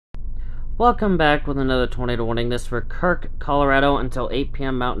Welcome back with another tornado warning. This for Kirk, Colorado until 8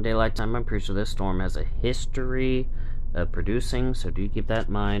 p.m. Mountain Daylight Time. I'm pretty sure this storm has a history of producing, so do keep that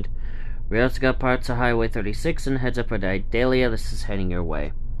in mind. We also got parts of Highway 36 and heads up for Idalia. This is heading your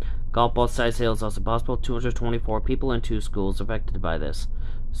way. Golf ball size hail is also possible. 224 people and 2 schools affected by this.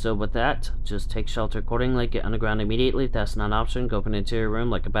 So with that, just take shelter accordingly. Get underground immediately. If that's not an option, go for an interior room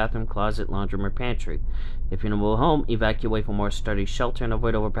like a bathroom, closet, laundry, or pantry. If you're in a mobile home, evacuate for more sturdy shelter and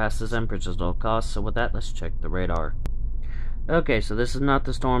avoid overpasses and bridges at all costs. So with that, let's check the radar. Okay, so this is not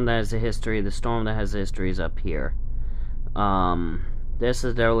the storm that has a history. The storm that has a history is up here. This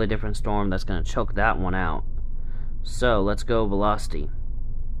is the totally different storm that's going to choke that one out. So let's go velocity.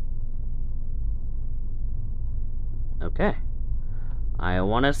 Okay. I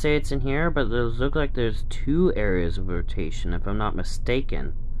want to say it's in here, but it looks like there's 2 areas of rotation, if I'm not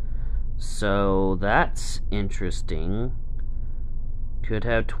mistaken. So that's interesting. Could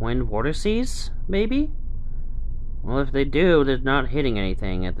have twin vortices, maybe? Well, if they do, they're not hitting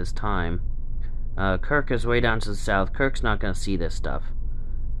anything at this time. Kirk is way down to the south. Kirk's not going to see this stuff.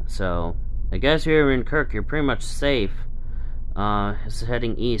 So, I guess if you're in Kirk, you're pretty much safe. It's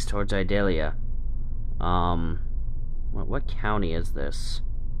heading east towards Idalia. What county is this?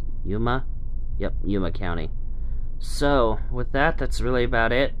 Yuma? Yep, Yuma County. So, with that, that's really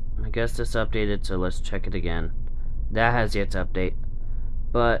about it. I guess this updated, so let's check it again. That has yet to update.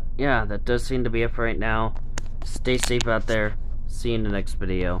 But, yeah, that does seem to be it for right now. Stay safe out there. See you in the next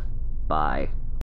video. Bye.